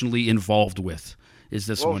 emotionally involved with, is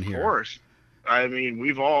this one here. Of course. I mean,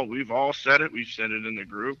 we've all said it. We've said it in the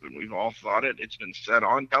group, and we've all thought it. It's been said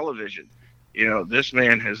on television. This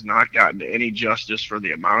man has not gotten any justice for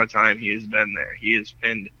the amount of time he has been there. He has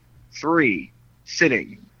pinned 3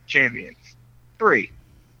 sitting champions, 3,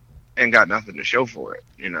 and got nothing to show for it.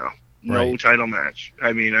 No title match.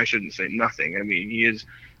 I mean, I shouldn't say nothing. I mean, he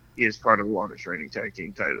is part of the longest reigning tag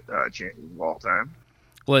team champions of all time.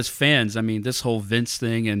 Well, as fans, I mean, this whole Vince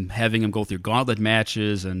thing and having him go through gauntlet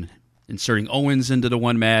matches and inserting Owens into the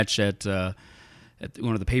one match at one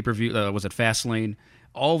of the pay-per-view, was it Fastlane?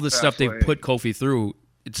 All the stuff they've put Kofi through,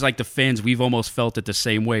 it's like the fans, we've almost felt it the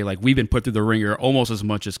same way. Like, we've been put through the ringer almost as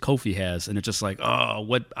much as Kofi has, and it's just like, oh,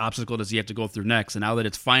 what obstacle does he have to go through next? And now that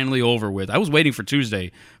it's finally over with, I was waiting for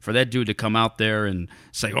Tuesday for that dude to come out there and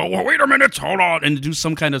say, oh, well, wait a minute, hold on, and do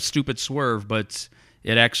some kind of stupid swerve, but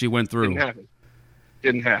it actually went through.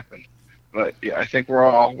 Didn't happen. But yeah, I think we're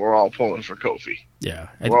all pulling for Kofi. Yeah.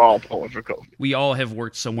 We're all pulling for Kofi. We all have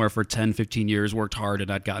worked somewhere for 10, 15 years, worked hard and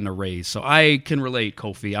not gotten a raise. So I can relate,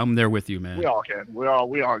 Kofi. I'm there with you, man. We all can. We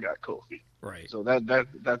all got Kofi. Right. So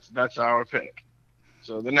that's our pick.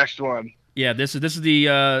 So the next one. Yeah, this is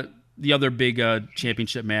the other big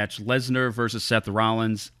championship match, Lesnar versus Seth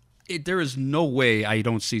Rollins. There is no way I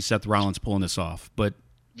don't see Seth Rollins pulling this off, but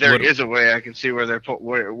there is a way I can see where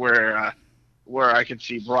where I could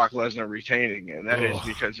see Brock Lesnar retaining, and that is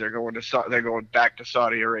because they're going back to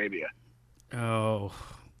Saudi Arabia. Oh,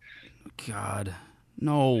 God,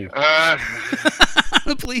 no!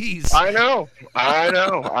 Please. I know.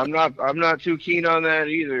 I'm not too keen on that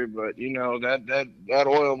either, but that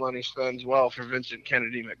oil money spends well for Vincent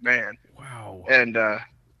Kennedy McMahon. Wow. And I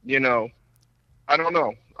don't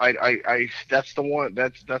know. I that's the one.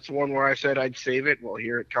 That's the one where I said I'd save it. Well,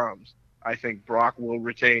 here it comes. I think Brock will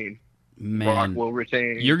retain. Man, Brock will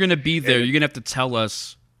retain. You're going to be there. You're going to have to tell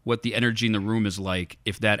us what the energy in the room is like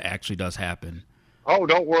if that actually does happen. Oh,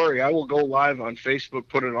 don't worry. I will go live on Facebook,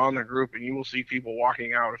 put it on the group, and you will see people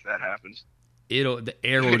walking out if that happens. The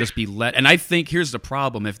air will just be let. And I think here's the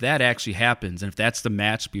problem. If that actually happens, and if that's the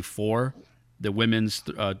match before the women's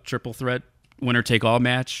triple threat winner-take-all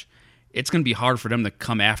match, it's going to be hard for them to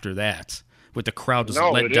come after that with the crowd just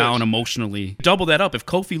let down emotionally. Double that up. If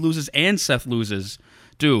Kofi loses and Seth loses,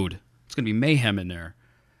 dude, it's going to be mayhem in there.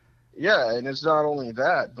 Yeah, and it's not only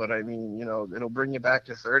that, but I mean, it'll bring you back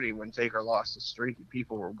to 30 when Taker lost the streak and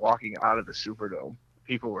people were walking out of the Superdome.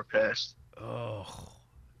 People were pissed. Oh,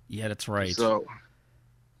 yeah, that's right. So,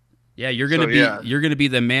 yeah, you're gonna be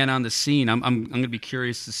the man on the scene. I'm gonna be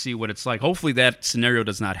curious to see what it's like. Hopefully that scenario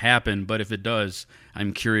does not happen, but if it does,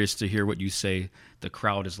 I'm curious to hear what you say the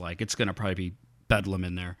crowd is like. It's gonna probably be bedlam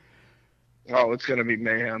in there. Oh, it's gonna be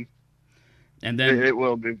mayhem. And then it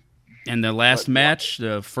will be. And the last match,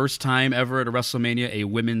 the first time ever at a WrestleMania, a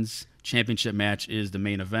women's championship match is the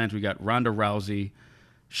main event. We got Ronda Rousey,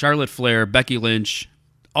 Charlotte Flair, Becky Lynch,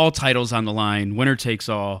 all titles on the line, winner takes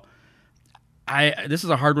all. This is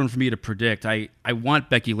a hard one for me to predict. I want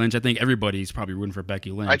Becky Lynch. I think everybody's probably rooting for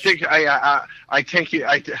Becky Lynch. I think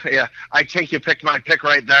you picked my pick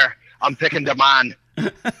right there. I'm picking Damon.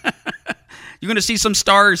 You're going to see some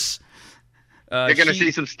stars. You're going to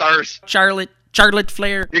see some stars. Charlotte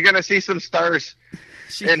Flair. You're going to see some stars.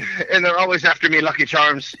 And they're always after me Lucky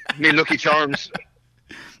Charms.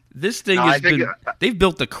 This thing they've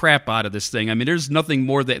built the crap out of this thing. I mean, there's nothing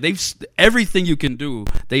more that everything you can do,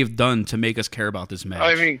 they've done to make us care about this match.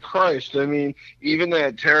 I mean, Christ. I mean, even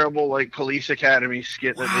that terrible, like, Police Academy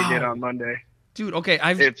skit that they did on Monday. Dude, okay,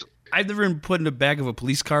 I've never been put in the back of a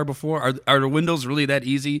police car before. Are the windows really that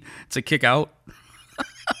easy to kick out?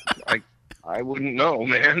 I wouldn't know,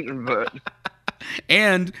 man, but...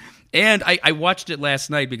 And I watched it last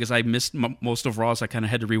night because I missed most of Raw, so I kind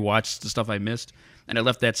of had to rewatch the stuff I missed, and I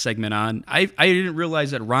left that segment on. I didn't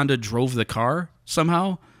realize that Ronda drove the car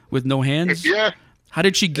somehow with no hands. Yeah. How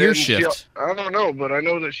did she gear shift? I don't know, but I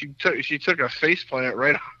know that she took a face plant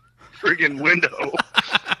right out the friggin' window.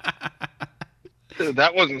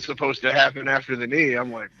 That wasn't supposed to happen after the knee.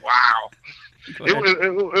 I'm like, wow.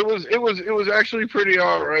 It was actually pretty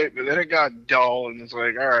all right, but then it got dull, and it's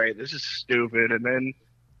like, all right, this is stupid. And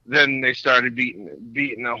then they started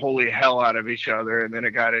beating the holy hell out of each other, and then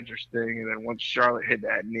it got interesting. And then once Charlotte hit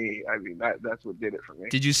that knee, I mean, that's what did it for me.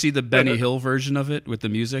 Did you see the Benny Hill version of it with the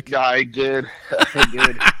music? Yeah, I did.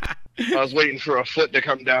 I was waiting for a foot to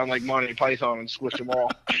come down like Monty Python and squish them all.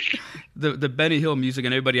 The Benny Hill music,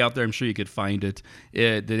 and everybody out there, I'm sure you could find it.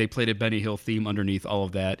 They played a Benny Hill theme underneath all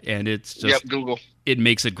of that, and it's just Google. It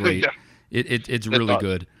makes it great. Yeah. It's really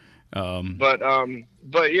good.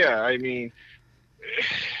 But yeah, I mean,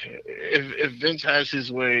 if Vince has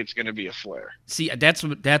his way, it's going to be a Flair. See, that's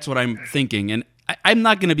what I'm thinking, and I'm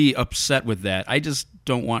not going to be upset with that. I just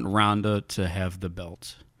don't want Ronda to have the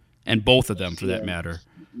belt, and both of them for that matter.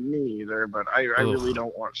 Me either, but I really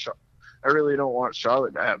don't want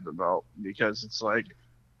Charlotte to have the belt, because it's like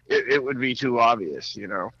it would be too obvious, you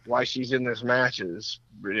know. Why she's in this match is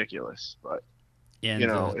ridiculous. But and you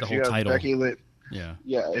know, the if whole you have title. Becky Lynch,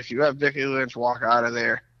 if you have Becky Lynch walk out of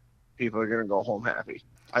there, people are gonna go home happy.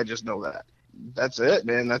 I just know that. That's it,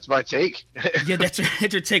 man. That's my take. Yeah, that's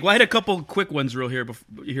your take. Well, I had a couple quick ones here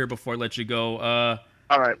before I let you go. All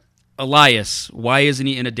right. Elias, why isn't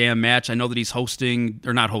he in a damn match? I know that he's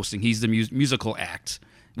not hosting. He's the musical act,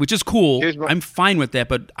 which is cool. I'm fine with that,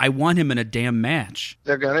 but I want him in a damn match.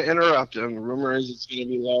 They're going to interrupt him. Rumor is it's going to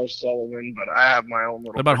be Lars Sullivan, but I have my own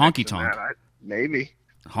little... What about Honky Tonk? Maybe.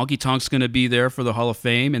 Honky Tonk's going to be there for the Hall of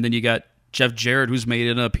Fame, and then you got Jeff Jarrett, who's made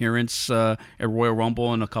an appearance at Royal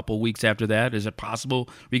Rumble in a couple weeks after that. Is it possible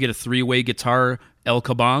we get a three-way guitar El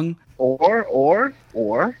Kabong? Or...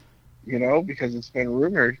 You know, because it's been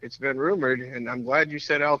rumored, and I'm glad you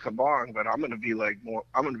said El Kabong, but I'm gonna be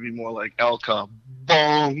more like El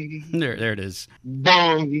Kabong. There it is.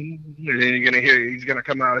 Bong. And then you're gonna hear he's gonna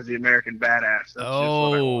come out as the American Badass.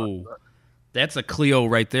 That's a Clio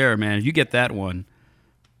right there, man. If you get that one,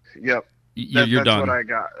 yep, you're that's done. What I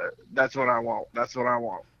got. That's what I want.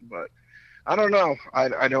 But I don't know.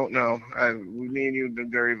 I don't know. Me and you have been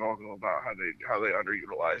very vocal about how they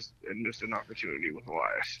underutilized and missed an opportunity with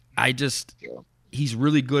Elias. He's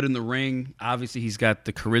really good in the ring. Obviously, he's got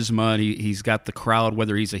the charisma. And he's got the crowd,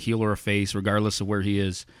 whether he's a heel or a face, regardless of where he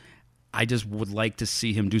is. I just would like to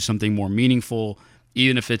see him do something more meaningful,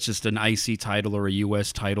 even if it's just an IC title or a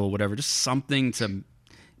US title, whatever. Just something to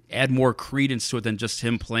add more credence to it than just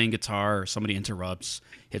him playing guitar or somebody interrupts,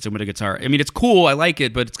 hits him with a guitar. I mean, it's cool. I like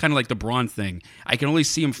it, but it's kind of like the Braun thing. I can only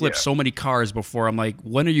see him flip so many cars before I'm like,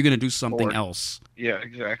 when are you going to do something else? Yeah,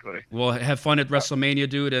 exactly. Well, have fun at WrestleMania,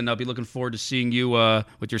 dude, and I'll be looking forward to seeing you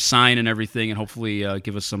with your sign and everything, and hopefully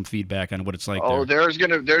give us some feedback on what it's like. Oh, there's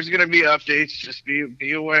gonna be updates. Just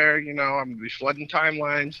be aware. You know, I'm gonna be flooding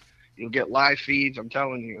timelines. You'll get live feeds. I'm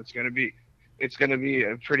telling you, it's gonna be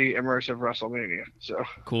a pretty immersive WrestleMania. So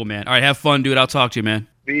cool, man. All right, have fun, dude. I'll talk to you, man.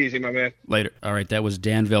 Be easy, my man. Later. All right, that was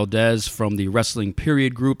Dan Valdez from the Wrestling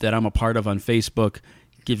Period group that I'm a part of on Facebook,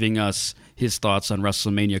 giving us his thoughts on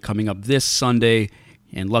WrestleMania coming up this Sunday.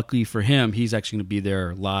 And luckily for him, he's actually going to be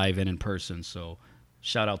there live and in person. So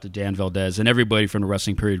shout out to Dan Valdez and everybody from the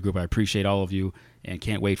Wrestling Period group. I appreciate all of you and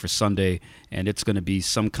can't wait for Sunday. And it's going to be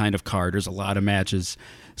some kind of card. There's a lot of matches.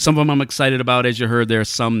 Some of them I'm excited about, as you heard there.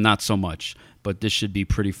 Some not so much. But this should be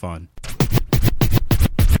pretty fun.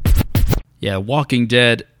 Yeah, Walking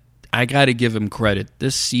Dead, I got to give him credit.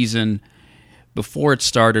 This season, before it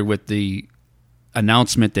started with the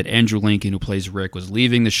announcement that Andrew Lincoln, who plays Rick, was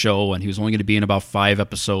leaving the show and he was only going to be in about 5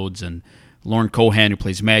 episodes, and Lauren Cohan, who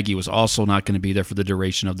plays Maggie, was also not going to be there for the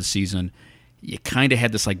duration of the season, you kind of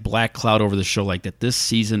had this like black cloud over the show, like that this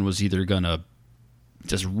season was either going to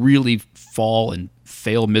just really fall and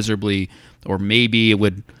fail miserably, or maybe it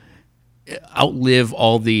would outlive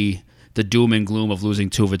all the doom and gloom of losing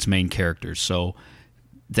two of its main characters. So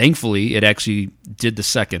thankfully, it actually did the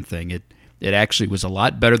second thing. It actually was a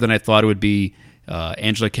lot better than I thought it would be.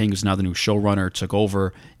 Angela King, who's now the new showrunner, took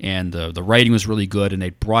over, and the writing was really good, and they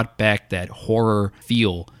brought back that horror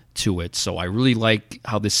feel to it. So I really like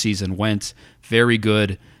how this season went. Very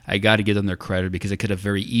good. I got to give them their credit, because it could have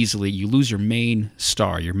very easily, you lose your main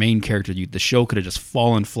star, your main character. The show could have just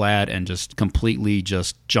fallen flat and just completely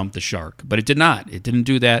just jumped the shark. But it did not. It didn't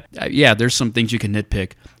do that. Yeah, there's some things you can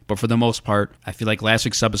nitpick, but for the most part, I feel like last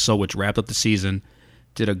week's episode, which wrapped up the season,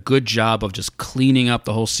 did a good job of just cleaning up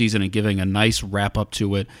the whole season and giving a nice wrap-up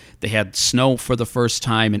to it. They had snow for the first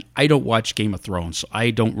time, and I don't watch Game of Thrones, so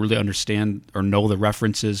I don't really understand or know the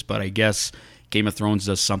references, but I guess Game of Thrones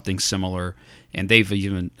does something similar, and they've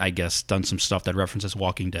even, I guess, done some stuff that references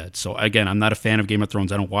Walking Dead. So again, I'm not a fan of Game of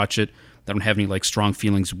Thrones. I don't watch it. I don't have any strong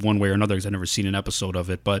feelings one way or another, because I've never seen an episode of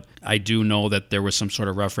it, but I do know that there was some sort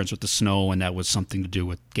of reference with the snow, and that was something to do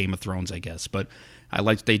with Game of Thrones, I guess. But I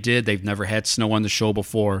liked what they did. They've never had snow on the show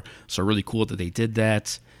before, so really cool that they did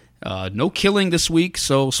that. No killing this week,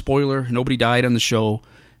 so spoiler, nobody died on the show.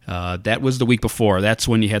 That was the week before. That's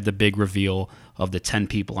when you had the big reveal of the 10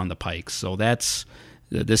 people on the pikes. So that's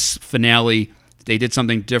this finale. They did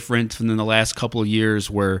something different than the last couple of years,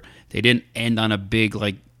 where they didn't end on a big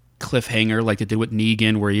cliffhanger like they did with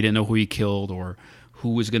Negan, where you didn't know who he killed or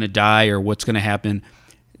who was going to die or what's going to happen.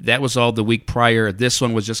 That was all the week prior. This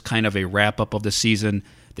one was just kind of a wrap-up of the season.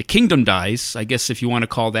 The kingdom dies, I guess, if you want to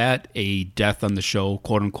call that a death on the show,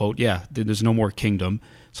 quote-unquote. Yeah, there's no more kingdom,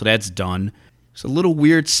 so that's done. It's a little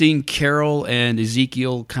weird seeing Carol and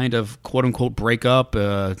Ezekiel kind of, quote-unquote, break up.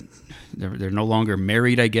 They're no longer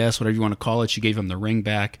married, I guess, whatever you want to call it. She gave him the ring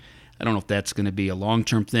back. I don't know if that's going to be a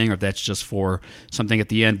long-term thing or if that's just for something at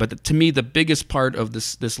the end. But to me, the biggest part of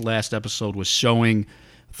this last episode was showing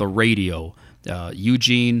the radio.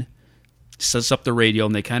 Eugene sets up the radio,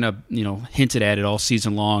 and they kind of hinted at it all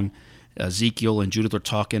season long. Ezekiel and Judith are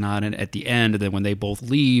talking on it at the end, and then when they both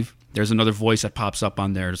leave, there's another voice that pops up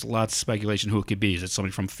on there. There's lots of speculation who it could be. Is it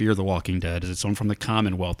somebody from Fear the Walking Dead? Is it someone from the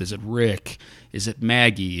Commonwealth? Is it Rick? Is it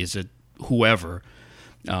Maggie? Is it whoever?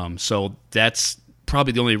 So that's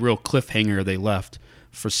probably the only real cliffhanger they left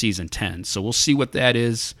for season 10. So we'll see what that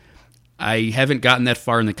is. I haven't gotten that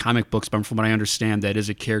far in the comic books, but from what I understand, that is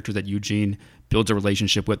a character that Eugene builds a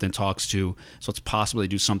relationship with and talks to, so it's possible they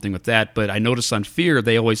do something with that. But I noticed on Fear,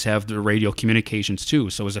 they always have the radio communications too,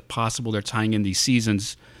 so is it possible they're tying in these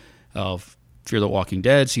seasons of Fear the Walking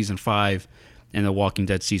Dead, Season 5, and The Walking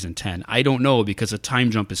Dead, Season 10? I don't know, because the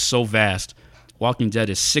time jump is so vast. Walking Dead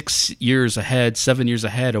is 7 years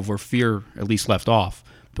ahead of where Fear at least left off,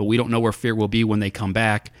 but we don't know where Fear will be when they come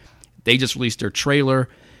back. They just released their trailer.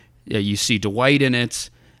 You see Dwight in it.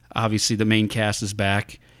 Obviously, the main cast is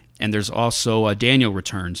back. And there's also Daniel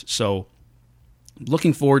returns. So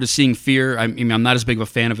looking forward to seeing Fear. I mean, I'm not as big of a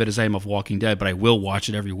fan of it as I am of Walking Dead, but I will watch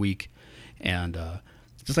it every week. And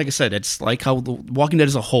just like I said, it's like how The Walking Dead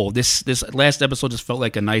as a whole, this last episode just felt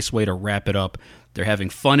like a nice way to wrap it up. They're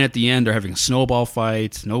having fun at the end. They're having snowball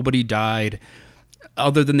fights. Nobody died,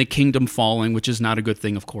 other than the kingdom falling, which is not a good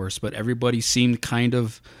thing, of course. But everybody seemed kind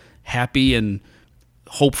of happy and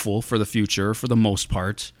hopeful for the future for the most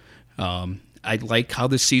part. I like how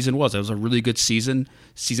this season was. It was a really good season.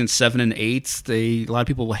 Season 7 and 8, a lot of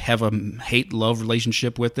people have a hate-love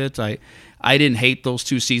relationship with it. I didn't hate those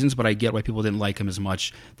two seasons, but I get why people didn't like them as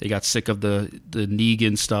much. They got sick of the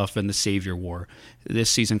Negan stuff and the Savior War.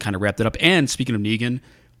 This season kind of wrapped it up. And speaking of Negan,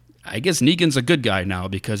 I guess Negan's a good guy now,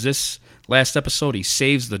 because this last episode, he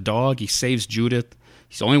saves the dog. He saves Judith.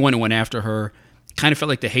 He's the only one who went after her. Kind of felt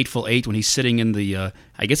like the Hateful Eight when he's sitting in the,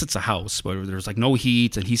 I guess it's a house, but there's no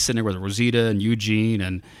heat, and he's sitting there with Rosita and Eugene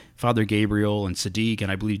and Father Gabriel and Sadiq,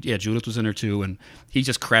 and I believe, Judith was in there too, and he's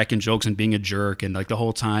just cracking jokes and being a jerk, and the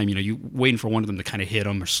whole time, you waiting for one of them to kind of hit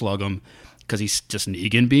him or slug him, because he's just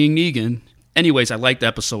Negan being Negan. Anyways, I liked the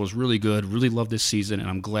episode. It was really good. Really loved this season, and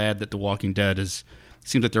I'm glad that The Walking Dead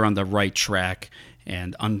seems like they're on the right track,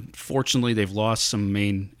 and unfortunately, they've lost some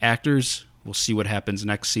main actors. We'll see what happens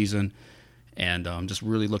next season. And I'm just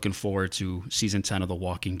really looking forward to Season 10 of The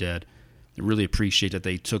Walking Dead. I really appreciate that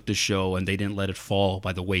they took the show and they didn't let it fall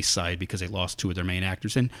by the wayside because they lost two of their main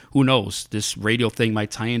actors. And who knows, this radio thing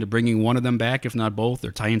might tie into bringing one of them back, if not both,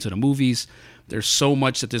 or tie into the movies. There's so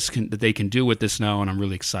much that they can do with this now, and I'm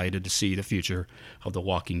really excited to see the future of The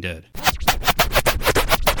Walking Dead.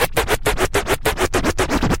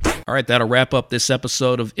 All right, that'll wrap up this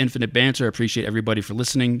episode of Infinite Banter. I appreciate everybody for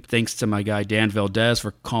listening. Thanks to my guy Dan Valdez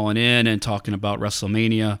for calling in and talking about Wrestle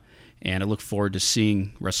Mania. And I look forward to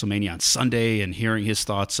seeing WrestleMania on Sunday and hearing his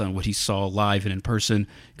thoughts on what he saw live and in person,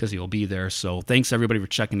 because he'll be there. So thanks, everybody, for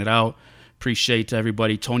checking it out. Appreciate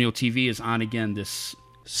everybody. Tonio TV is on again this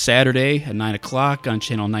Saturday at 9 o'clock on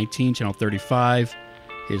Channel 19, Channel 35.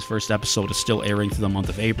 His first episode is still airing for the month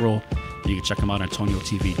of April. You can check him out on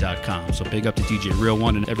TonioTV.com. So big up to DJ Real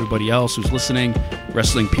One and everybody else who's listening.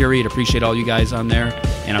 Wrestling Period. Appreciate all you guys on there.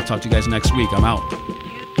 And I'll talk to you guys next week. I'm out.